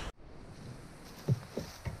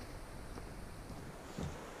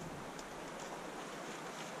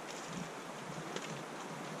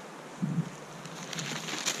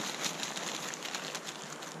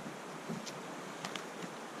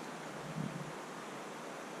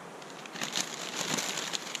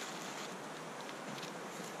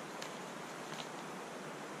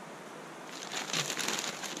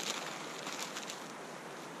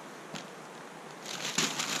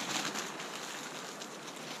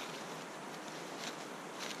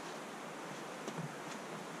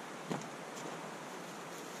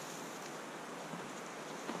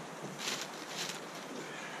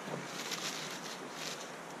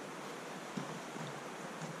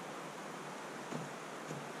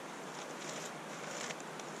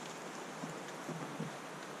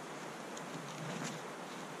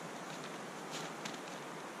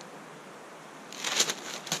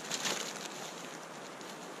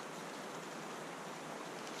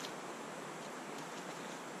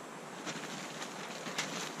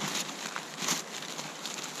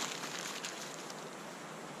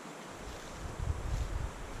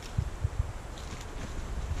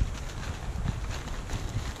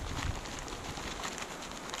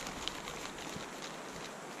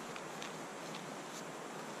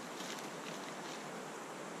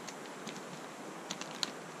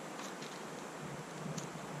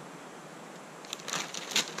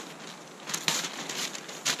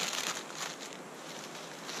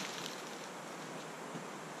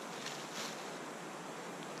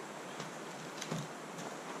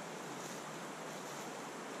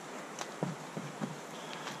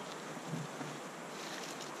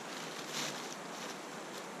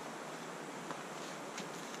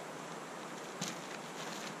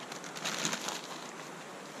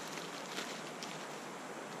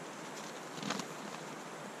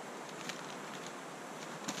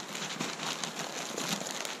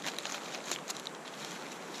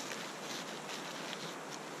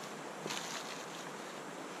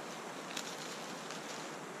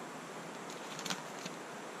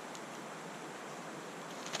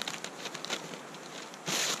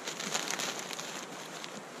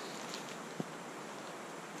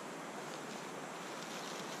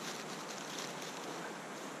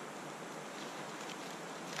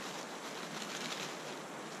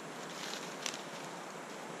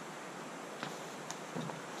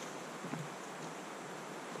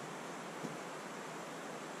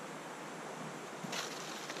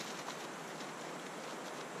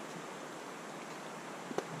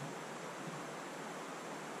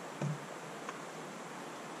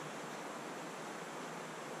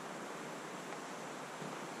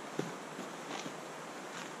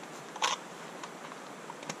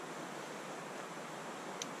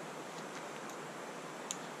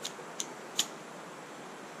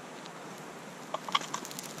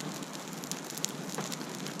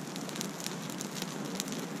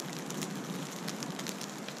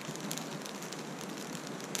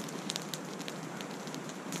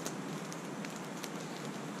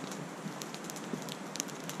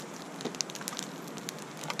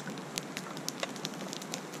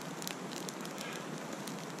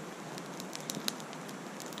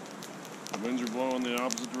 Winds are blowing the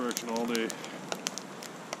opposite direction all day.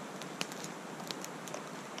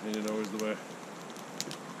 Ain't it always the way?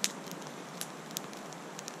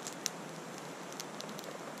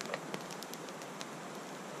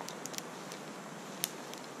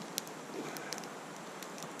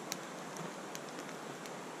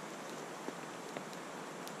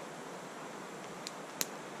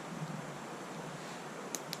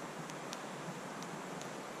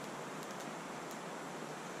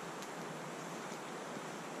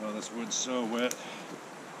 Oh, this wood's so wet.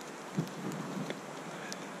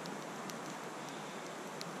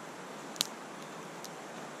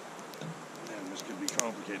 Man, this could be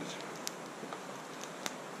complicated.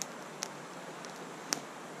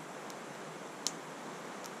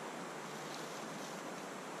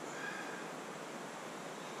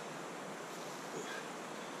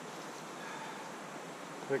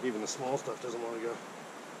 Heck, even the small stuff doesn't want to go.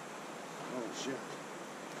 Oh shit.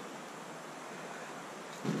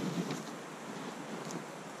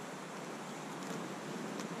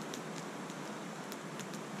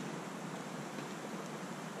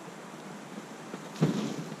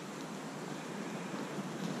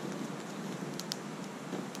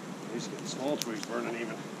 These get the small twigs burning even.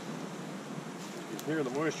 You can hear the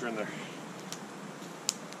moisture in there.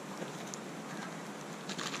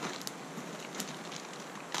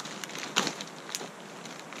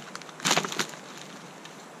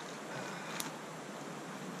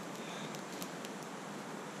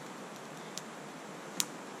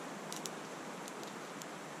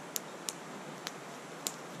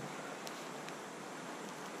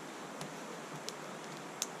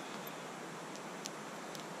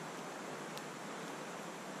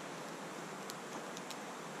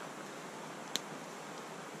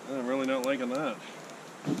 I'm really not liking that.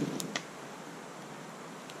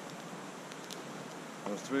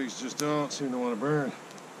 Those twigs just don't seem to want to burn.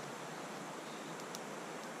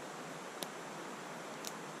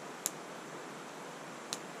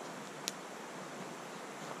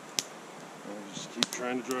 I'll just keep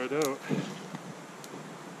trying to dry it out.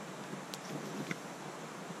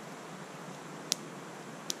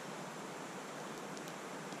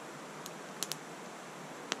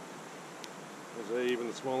 Even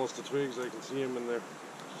the smallest of twigs, I can see them in there,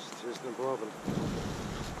 just hissing and popping.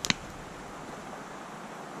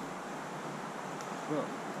 Well,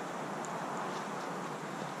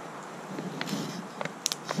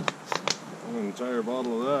 an entire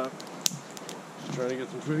bottle of that. Just trying to get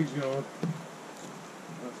some twigs going.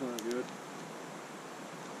 That's not good.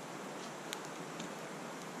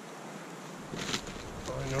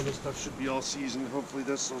 Oh, I know this stuff should be all seasoned. Hopefully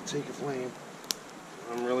this will take a flame.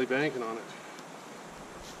 I'm really banking on it.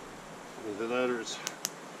 Either that or it's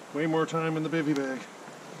way more time in the bivvy bag.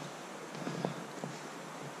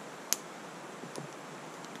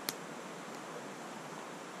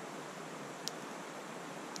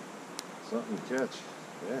 Something to catch.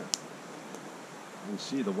 Yeah. You can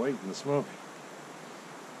see the white in the smoke.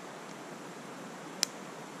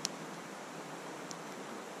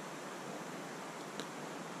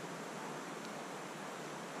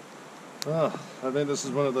 Oh, I think this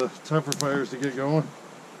is one of the tougher fires to get going.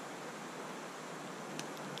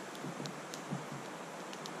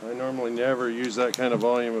 I normally never use that kind of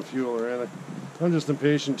volume of fuel or anything. I'm just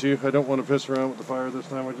impatient too. I don't want to piss around with the fire this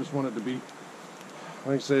time. I just want it to be,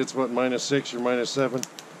 like I say, it's what, -6 or -7.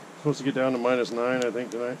 Supposed to get down to -9, I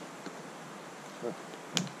think, tonight. So,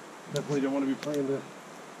 definitely don't want to be playing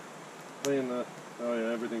the, oh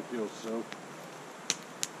yeah, everything feels so.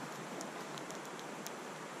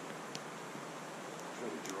 Try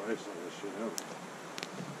to dry some of this shit out.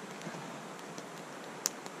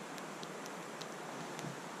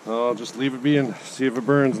 I'll just leave it be and see if it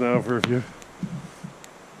burns now for a few.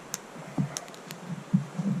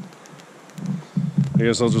 I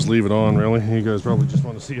guess I'll just leave it on, really. You guys probably just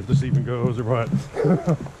want to see if this even goes or what.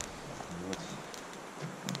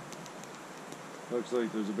 Looks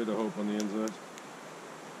like there's a bit of hope on the inside.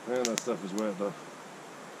 Man, that stuff is wet though.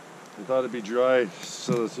 I thought it'd be dry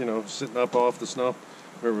so that, you know, sitting up off the snow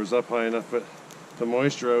where it was up high enough, but the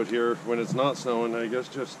moisture out here when it's not snowing, I guess,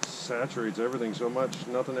 just saturates everything so much,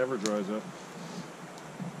 nothing ever dries up.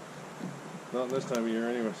 Not this time of year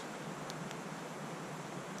anyways.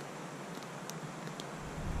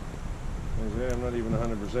 Yeah, I'm not even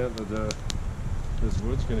 100% that this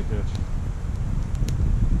wood's gonna catch.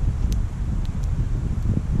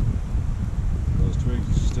 Those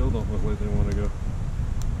twigs still don't look like they want to go.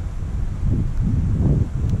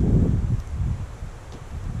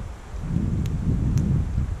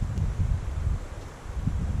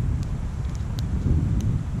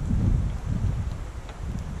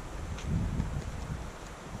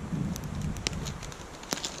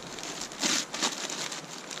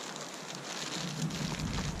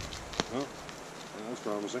 Well, that's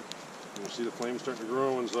promising. You see the flames starting to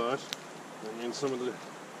grow inside. That means some of the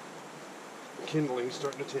kindling's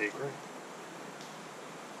starting to take, right?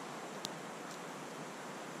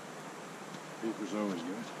 Paper's always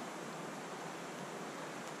good.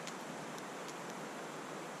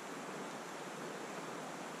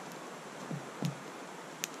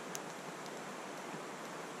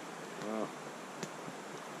 Wow.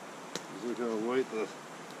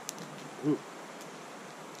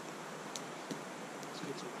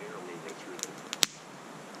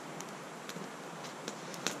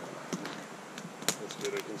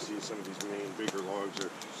 that some of these main bigger logs are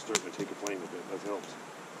starting to take a flame a bit. That helps.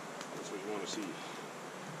 That's what you want to see.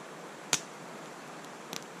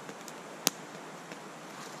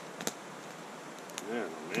 Man,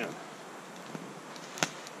 oh man.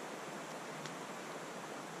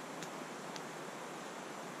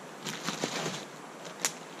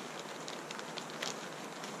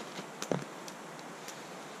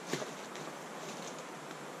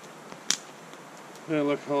 Yeah,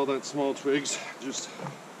 look, all that small twigs, just,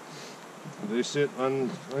 they sit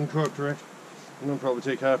uncooked, right? And it'll probably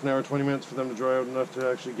take half an hour, 20 minutes for them to dry out enough to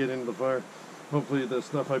actually get into the fire. Hopefully the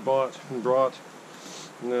stuff I bought and brought,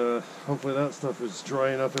 hopefully that stuff is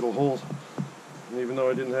dry enough it'll hold. And even though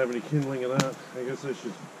I didn't have any kindling of that, I guess I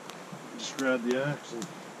should just grab the axe and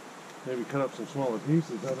maybe cut up some smaller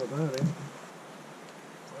pieces. How about that, eh?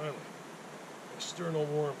 Finally, external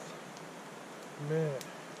warmth. Man.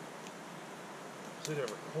 Is it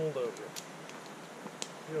ever cold out here?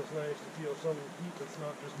 Feels nice to feel some heat that's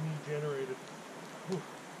not just me generated. Whew.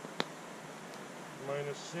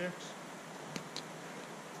 -6.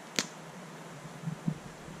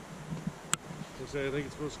 I think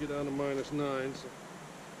it's supposed to get down to -9. So.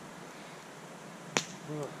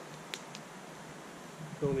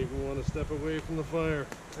 Don't even want to step away from the fire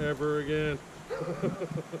ever again.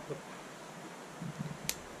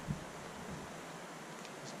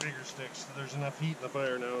 Bigger sticks, so there's enough heat in the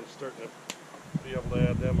fire now. I'm starting to be able to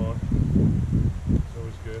add them on. It's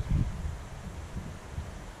always good.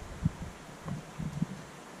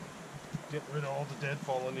 Getting rid of all the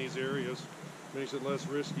deadfall in these areas makes it less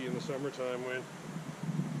risky in the summertime when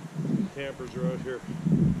campers are out here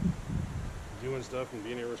doing stuff and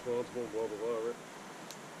being irresponsible, blah blah blah, right?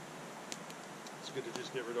 It's good to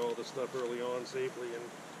just get rid of all this stuff early on safely, and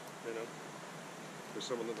you know, for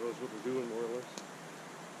someone that knows what they're doing more or less.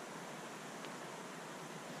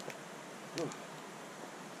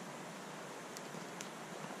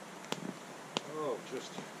 Oh, just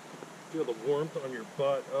feel the warmth on your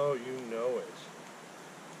butt. Oh, you know it.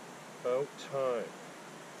 About time.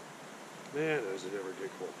 Man, does it ever get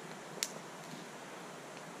cold.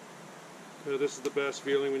 This is the best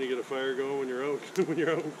feeling when you get a fire going when you're out when you're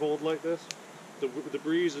out and cold like this. The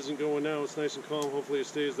breeze isn't going now. It's nice and calm. Hopefully it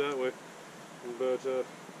stays that way. But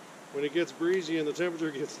when it gets breezy and the temperature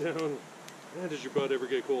gets down, man, does your butt ever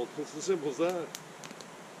get cold? It's as simple as that.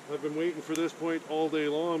 I've been waiting for this point all day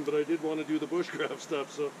long, but I did want to do the bushcraft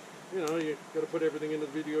stuff, so, you know, you got to put everything into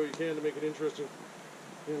the video you can to make it interesting.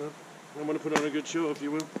 You know, I want to put on a good show, if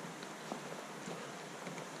you will.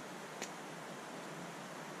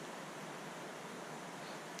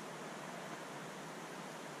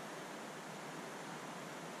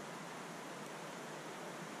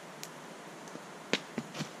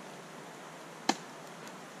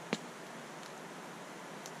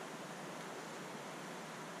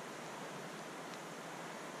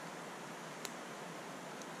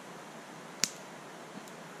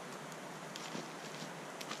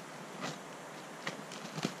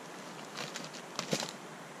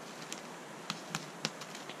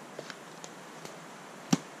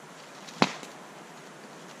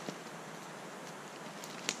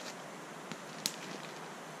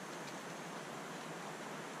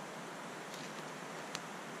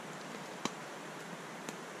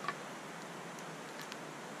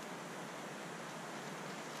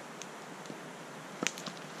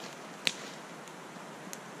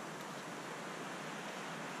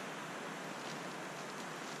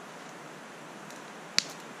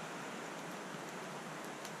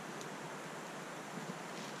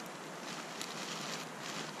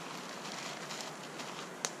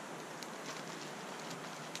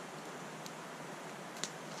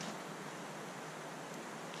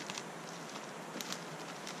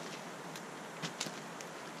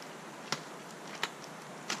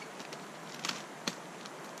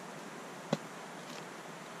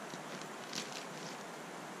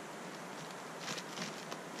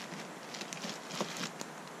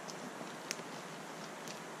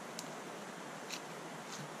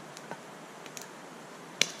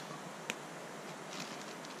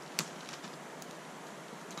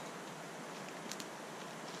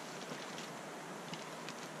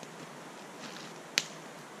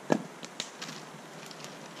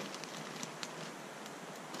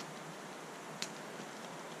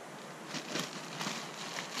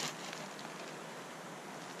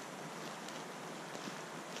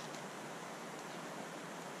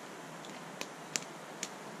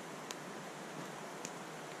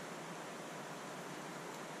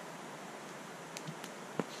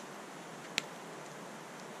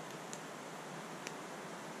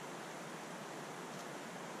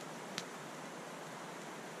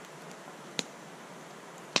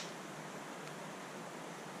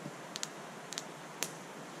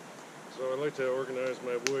 like to organize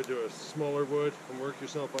my wood to a smaller wood and work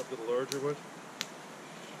yourself up to the larger wood.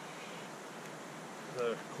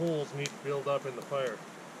 The coals need to build up in the fire.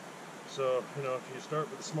 So, you know, if you start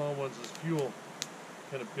with the small ones as fuel,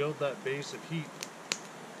 kind of build that base of heat.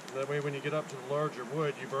 And that way when you get up to the larger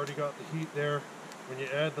wood, you've already got the heat there. When you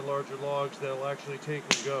add the larger logs, they'll actually take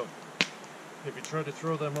and go. If you try to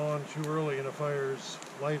throw them on too early in a fire's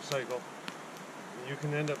life cycle, you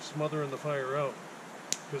can end up smothering the fire out,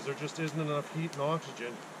 because there just isn't enough heat and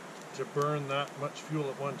oxygen to burn that much fuel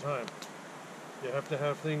at one time. You have to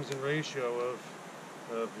have things in ratio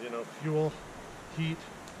of you know, fuel, heat,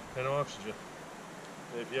 and oxygen.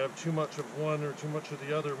 And if you have too much of one or too much of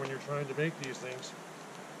the other when you're trying to make these things,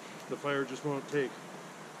 the fire just won't take.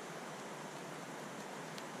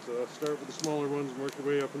 So start with the smaller ones and work your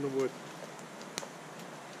way up in the wood.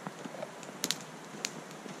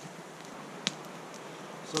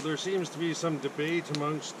 So there seems to be some debate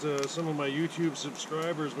amongst some of my YouTube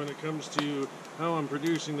subscribers when it comes to how I'm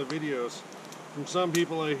producing the videos. From some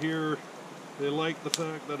people I hear they like the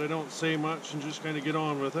fact that I don't say much and just kind of get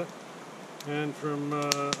on with it. And from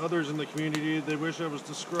others in the community, they wish I was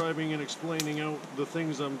describing and explaining out the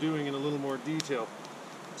things I'm doing in a little more detail.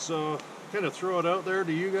 So kind of throw it out there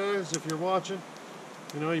to you guys if you're watching.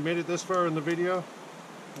 You know, you made it this far in the video.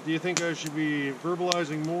 Do you think I should be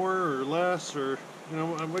verbalizing more or less, or you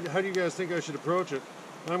know, how do you guys think I should approach it?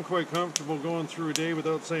 I'm quite comfortable going through a day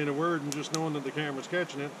without saying a word and just knowing that the camera's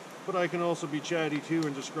catching it, but I can also be chatty too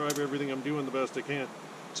and describe everything I'm doing the best I can.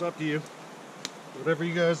 It's up to you. Whatever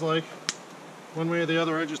you guys like. One way or the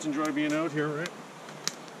other, I just enjoy being out here, right?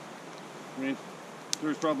 I mean,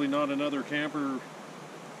 there's probably not another camper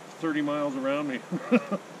 30 miles around me.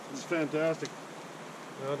 It's fantastic.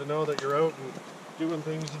 You know, to know that you're out and doing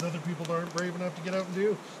things that other people aren't brave enough to get out and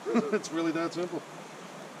do. It's really that simple.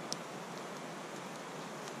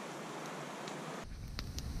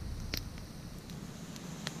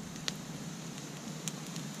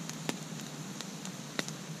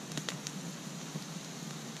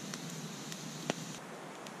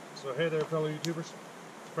 So hey there fellow YouTubers,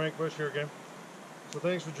 Frank Bush here again. So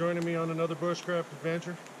thanks for joining me on another bushcraft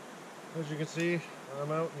adventure. As you can see,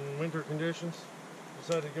 I'm out in winter conditions.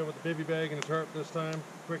 Decided to go with the bivvy bag and a tarp this time.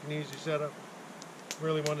 Quick and easy setup.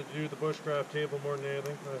 Really wanted to do the bushcraft table more than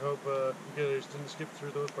anything. I hope you guys didn't skip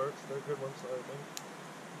through those parts. They're good ones, I think.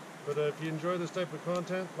 But if you enjoy this type of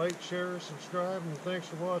content, like, share, subscribe, and thanks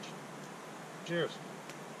for watching. Cheers.